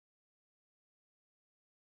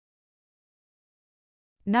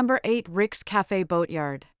Number 8. Rick's Cafe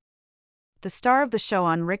Boatyard. The star of the show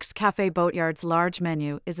on Rick's Cafe Boatyard's large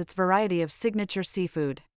menu is its variety of signature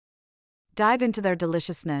seafood. Dive into their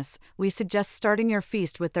deliciousness. We suggest starting your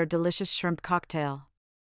feast with their delicious shrimp cocktail.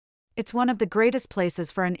 It's one of the greatest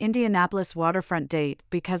places for an Indianapolis waterfront date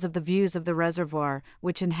because of the views of the reservoir,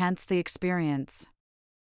 which enhance the experience.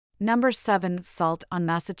 Number 7. Salt on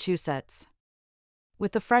Massachusetts.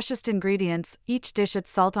 With the freshest ingredients, each dish at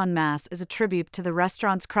Salt on Mass is a tribute to the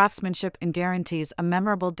restaurant's craftsmanship and guarantees a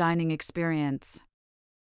memorable dining experience.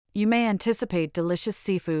 You may anticipate delicious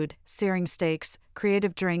seafood, searing steaks,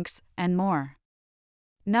 creative drinks, and more.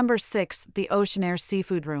 Number 6. The Oceanair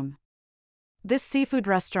Seafood Room. This seafood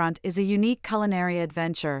restaurant is a unique culinary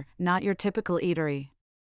adventure, not your typical eatery.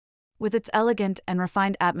 With its elegant and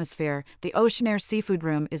refined atmosphere, the Oceanair Seafood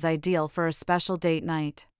Room is ideal for a special date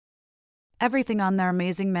night. Everything on their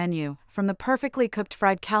amazing menu, from the perfectly cooked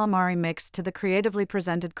fried calamari mix to the creatively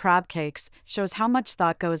presented crab cakes, shows how much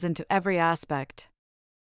thought goes into every aspect.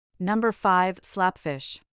 Number 5.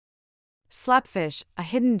 Slapfish. Slapfish, a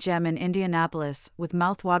hidden gem in Indianapolis with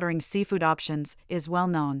mouth-watering seafood options, is well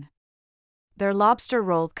known. Their lobster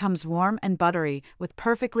roll comes warm and buttery, with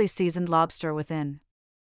perfectly seasoned lobster within.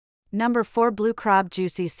 Number 4. Blue Crab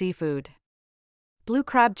Juicy Seafood. Blue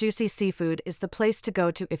Crab Juicy Seafood is the place to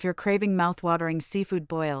go to if you're craving mouth-watering seafood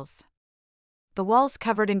boils. The walls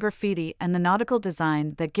covered in graffiti and the nautical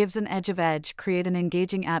design that gives an edge create an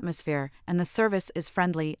engaging atmosphere, and the service is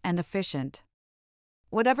friendly and efficient.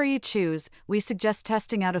 Whatever you choose, we suggest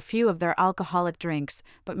testing out a few of their alcoholic drinks,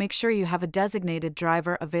 but make sure you have a designated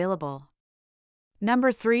driver available.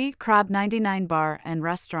 Number 3. Crab 99 Bar and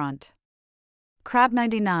Restaurant. Crab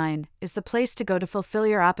 99 is the place to go to fulfill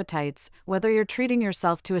your appetites, whether you're treating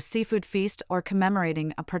yourself to a seafood feast or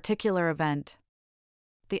commemorating a particular event.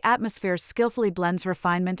 The atmosphere skillfully blends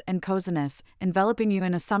refinement and coziness, enveloping you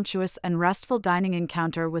in a sumptuous and restful dining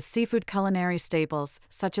encounter with seafood culinary staples,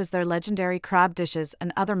 such as their legendary crab dishes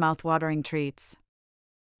and other mouth-watering treats.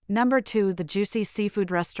 Number 2. The Juicy Seafood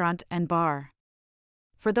Restaurant and Bar.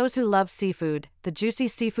 For those who love seafood, the Juicy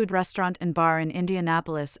Seafood Restaurant and Bar in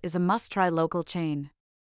Indianapolis is a must-try local chain.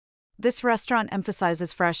 This restaurant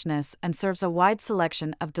emphasizes freshness and serves a wide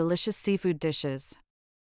selection of delicious seafood dishes.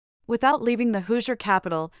 Without leaving the Hoosier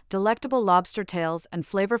capital, delectable lobster tails and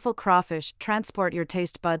flavorful crawfish transport your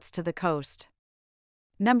taste buds to the coast.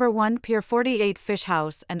 Number 1. Pier 48 Fish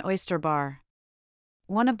House and Oyster Bar.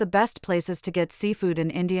 One of the best places to get seafood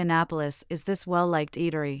in Indianapolis is this well-liked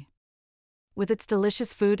eatery. With its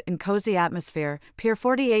delicious food and cozy atmosphere, Pier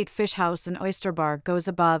 48 Fish House and Oyster Bar goes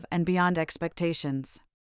above and beyond expectations.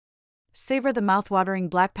 Savor the mouth-watering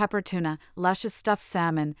black pepper tuna, luscious stuffed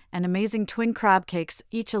salmon, and amazing twin crab cakes,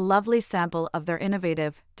 each a lovely sample of their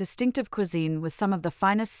innovative, distinctive cuisine with some of the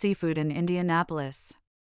finest seafood in Indianapolis.